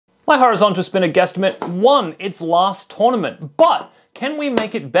My horizontal spinner guesstimate won its last tournament, but can we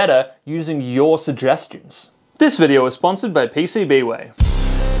make it better using your suggestions? This video is sponsored by PCBWay.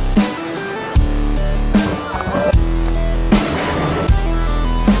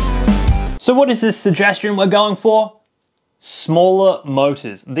 So what is this suggestion we're going for? Smaller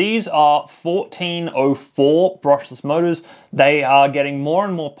motors. These are 1404 brushless motors. They are getting more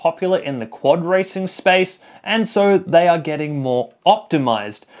and more popular in the quad racing space, and so they are getting more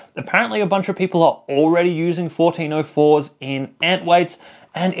optimized. Apparently a bunch of people are already using 1404s in ant weights,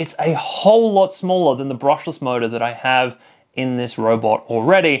 and it's a whole lot smaller than the brushless motor that I have in this robot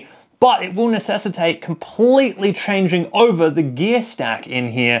already, but it will necessitate completely changing over the gear stack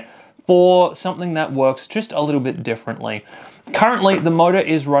in here for something that works just a little bit differently. Currently, the motor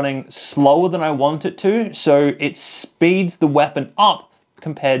is running slower than I want it to, so it speeds the weapon up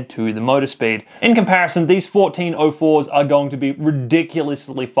compared to the motor speed. In comparison, these 1404s are going to be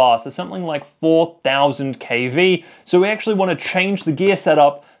ridiculously fast. They're something like 4,000 kV, so we actually want to change the gear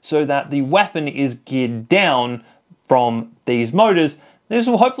setup so that the weapon is geared down from these motors. This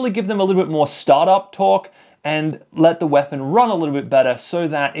will hopefully give them a little bit more startup torque and let the weapon run a little bit better so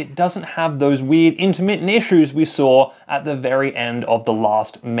that it doesn't have those weird intermittent issues we saw at the very end of the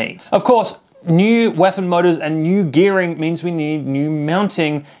last meet. Of course, new weapon motors and new gearing means we need new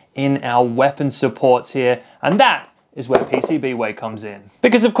mounting in our weapon supports here, and that is where PCBWay comes in.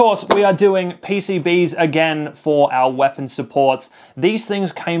 Because of course we are doing PCBs again for our weapon supports. These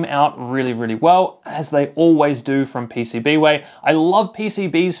things came out really, really well, as they always do from PCBWay. I love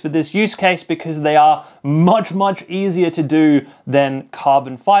PCBs for this use case because they are much, much easier to do than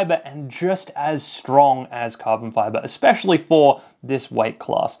carbon fiber and just as strong as carbon fiber, especially for this weight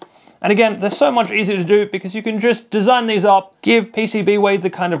class. And again, they're so much easier to do because you can just design these up, give PCBWay the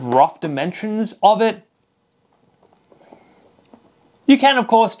kind of rough dimensions of it. You can, of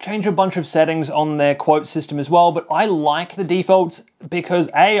course, change a bunch of settings on their quote system as well, but I like the defaults because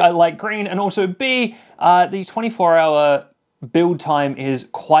A, I like green, and also B, the 24-hour build time is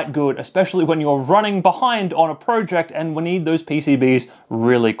quite good, especially when you're running behind on a project and we need those PCBs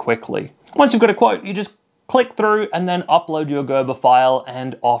really quickly. Once you've got a quote, you just click through and then upload your Gerber file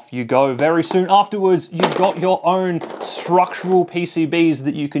and off you go. Very soon afterwards, you've got your own structural PCBs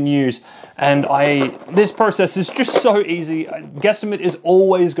that you can use. And this process is just so easy. Guesstimate is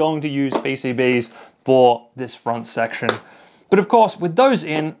always going to use PCBs for this front section. But of course, with those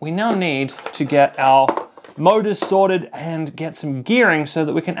in, we now need to get our motors sorted and get some gearing so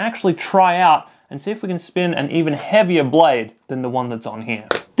that we can actually try out and see if we can spin an even heavier blade than the one that's on here.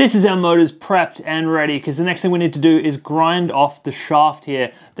 This is our motors prepped and ready, because the next thing we need to do is grind off the shaft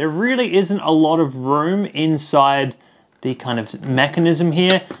here. There really isn't a lot of room inside the kind of mechanism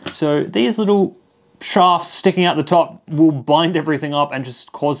here, so these little shafts sticking out the top will bind everything up and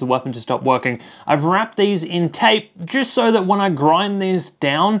just cause the weapon to stop working. I've wrapped these in tape just so that when I grind these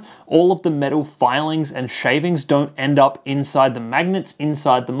down, all of the metal filings and shavings don't end up inside the magnets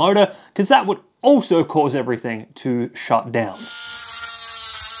inside the motor, because that would also cause everything to shut down.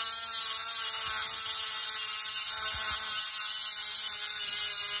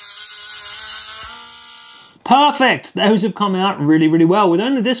 Perfect! Those have come out really, really well, with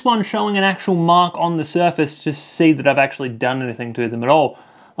only this one showing an actual mark on the surface just to see that I've actually done anything to them at all.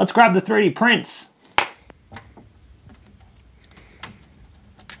 Let's grab the 3D prints.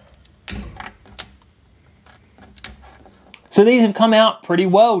 So these have come out pretty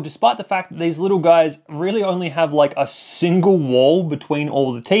well, despite the fact that these little guys really only have like a single wall between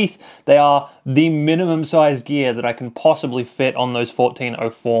all the teeth. They are the minimum size gear that I can possibly fit on those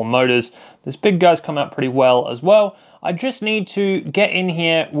 1404 motors. This big guy's come out pretty well as well. I just need to get in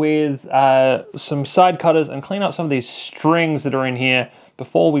here with some side cutters and clean up some of these strings that are in here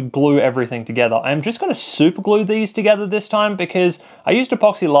before we glue everything together. I'm just going to super glue these together this time because I used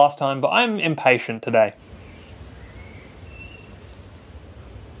epoxy last time, but I'm impatient today.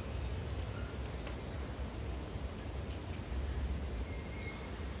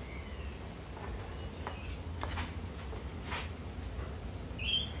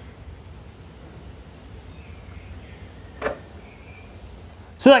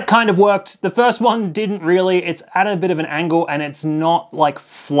 So that kind of worked. The first one didn't really. It's at a bit of an angle and it's not like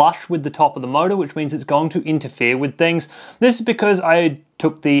flush with the top of the motor, which means it's going to interfere with things. This is because I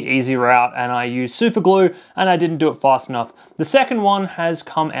took the easy route and I used super glue and I didn't do it fast enough. The second one has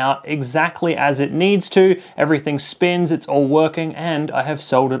come out exactly as it needs to. Everything spins, it's all working, and I have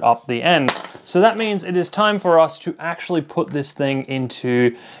soldered up the end. So that means it is time for us to actually put this thing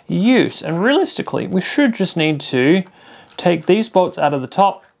into use. And realistically, we should just need to take these bolts out of the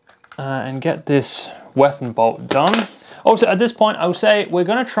top and get this weapon bolt done. Also, at this point, I will say we're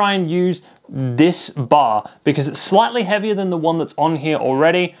gonna try and use this bar because it's slightly heavier than the one that's on here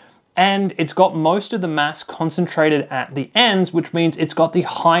already, and it's got most of the mass concentrated at the ends, which means it's got the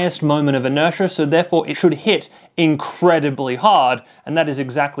highest moment of inertia, so therefore it should hit incredibly hard, and that is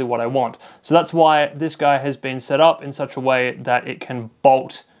exactly what I want. So that's why this guy has been set up in such a way that it can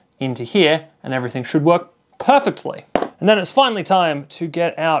bolt into here, and everything should work perfectly. And then it's finally time to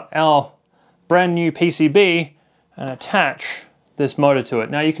get out our brand new PCB and attach this motor to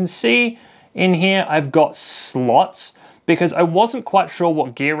it. Now you can see in here I've got slots because I wasn't quite sure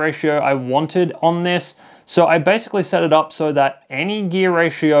what gear ratio I wanted on this. So I basically set it up so that any gear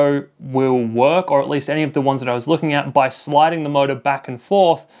ratio will work, or at least any of the ones that I was looking at, by sliding the motor back and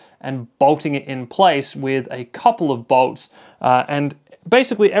forth and bolting it in place with a couple of bolts. And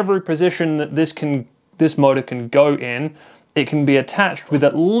basically every position that this motor can go in, it can be attached with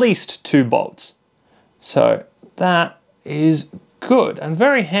at least 2 bolts. So that is good and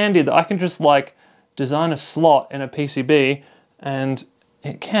very handy that I can just like design a slot in a PCB and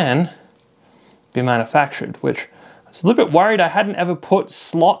it can be manufactured, which I was a little bit worried I hadn't ever put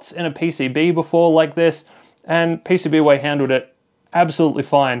slots in a PCB before like this, and PCBWay handled it absolutely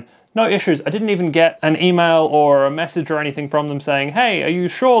fine. No issues. I didn't even get an email or a message or anything from them saying, hey, are you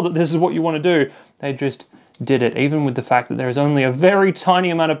sure that this is what you want to do? They just did it, even with the fact that there's only a very tiny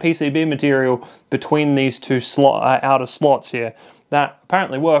amount of PCB material between these two outer slots here. That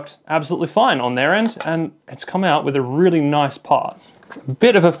apparently worked absolutely fine on their end, and it's come out with a really nice part. It's a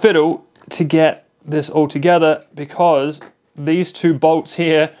bit of a fiddle to get this all together because these 2 bolts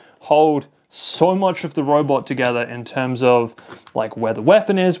here hold so much of the robot together in terms of like where the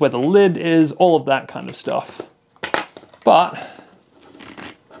weapon is, where the lid is, all of that kind of stuff. But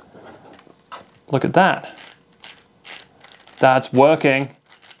look at that. That's working,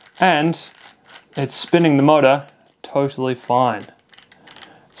 and it's spinning the motor totally fine.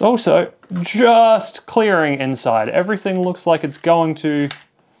 It's also just clearing inside. Everything looks like it's going to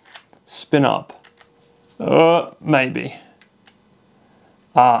spin up. Maybe.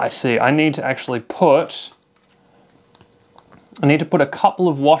 I see. I need to actually put a couple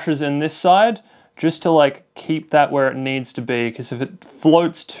of washers in this side just to like keep that where it needs to be, because if it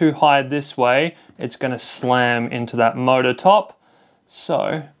floats too high this way, it's going to slam into that motor top.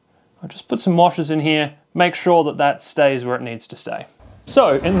 So I'll just put some washers in here, make sure that that stays where it needs to stay.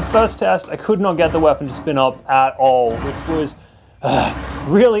 So in the first test, I could not get the weapon to spin up at all, which was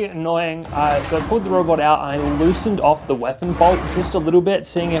really annoying. So I pulled the robot out, I loosened off the weapon bolt just a little bit,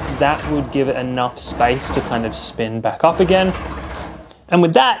 seeing if that would give it enough space to kind of spin back up again. And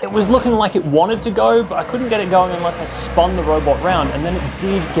with that, it was looking like it wanted to go, but I couldn't get it going unless I spun the robot round, and then it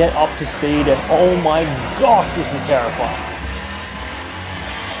did get up to speed, and oh my gosh, this is terrifying.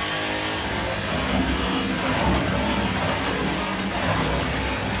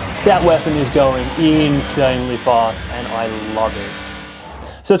 That weapon is going insanely fast, and I love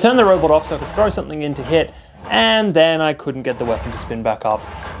it. So I turned the robot off so I could throw something in to hit, and then I couldn't get the weapon to spin back up.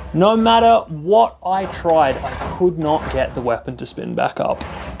 No matter what I tried, I could not get the weapon to spin back up.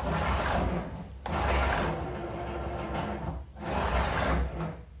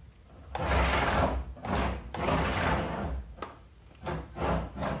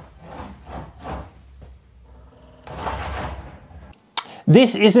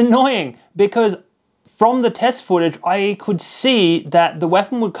 This is annoying because from the test footage, I could see that the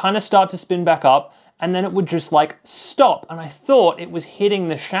weapon would kind of start to spin back up and then it would just like stop. And I thought it was hitting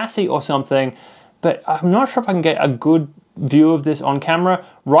the chassis or something, but I'm not sure if I can get a good view of this on camera.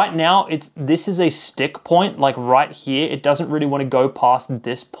 Right now, this is a stick point, like right here. It doesn't really want to go past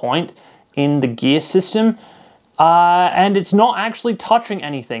this point in the gear system. And it's not actually touching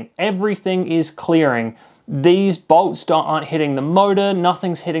anything. Everything is clearing. These bolts aren't hitting the motor,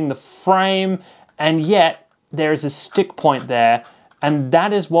 nothing's hitting the frame, and yet there's a stick point there. And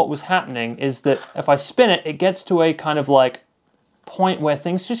that is what was happening, is that if I spin it, it gets to a kind of like point where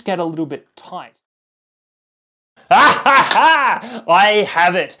things just get a little bit tight. Ah ha ha! I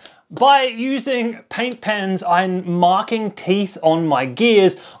have it. By using paint pens and marking teeth on my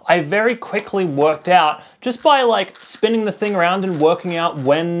gears, I very quickly worked out, just by like spinning the thing around and working out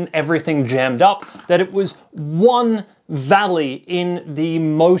when everything jammed up, that it was one valley in the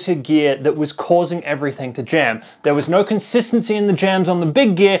motor gear that was causing everything to jam. There was no consistency in the jams on the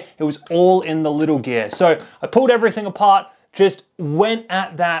big gear, it was all in the little gear. So I pulled everything apart, just went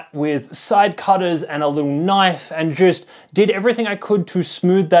at that with side cutters and a little knife and just did everything I could to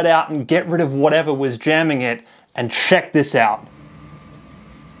smooth that out and get rid of whatever was jamming it. And check this out.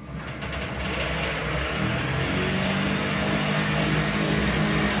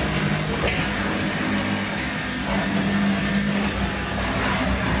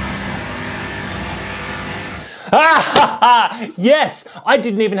 Yes, I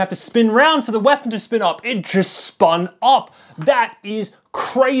didn't even have to spin round for the weapon to spin up. It just spun up. That is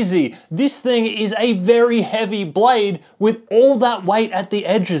crazy. This thing is a very heavy blade with all that weight at the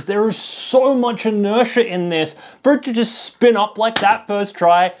edges. There is so much inertia in this. For it to just spin up like that first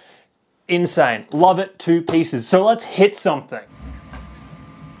try, insane. Love it to pieces. So let's hit something.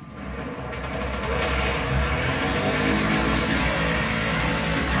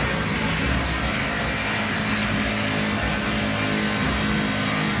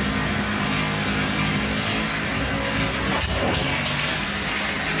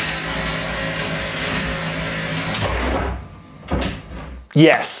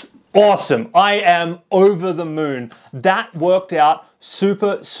 Yes, awesome. I am over the moon. That worked out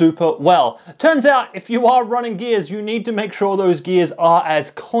super, super well. Turns out if you are running gears, you need to make sure those gears are as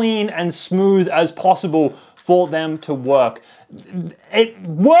clean and smooth as possible for them to work. It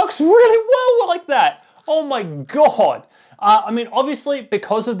works really well like that. Oh my God. I mean, obviously,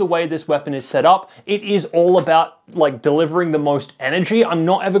 because of the way this weapon is set up, it is all about like delivering the most energy. I'm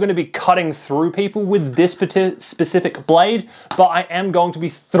not ever going to be cutting through people with this specific blade, but I am going to be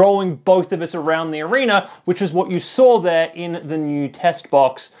throwing both of us around the arena, which is what you saw there in the new test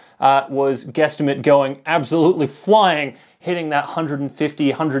box, was Guesstimate going absolutely flying, hitting that 150,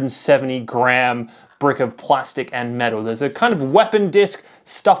 170 gram brick of plastic and metal. There's a kind of weapon disc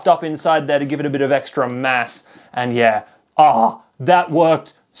stuffed up inside there to give it a bit of extra mass, and yeah, that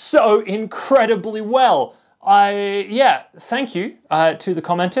worked so incredibly well. Yeah, thank you to the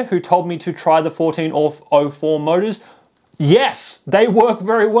commenter who told me to try the 1404 motors. Yes, they work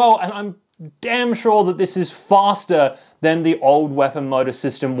very well, and I'm damn sure that this is faster than the old weapon motor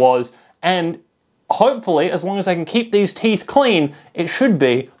system was, and hopefully, as long as I can keep these teeth clean, it should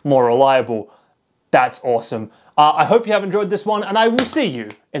be more reliable. That's awesome. I hope you have enjoyed this one, and I will see you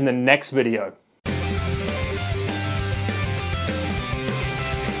in the next video.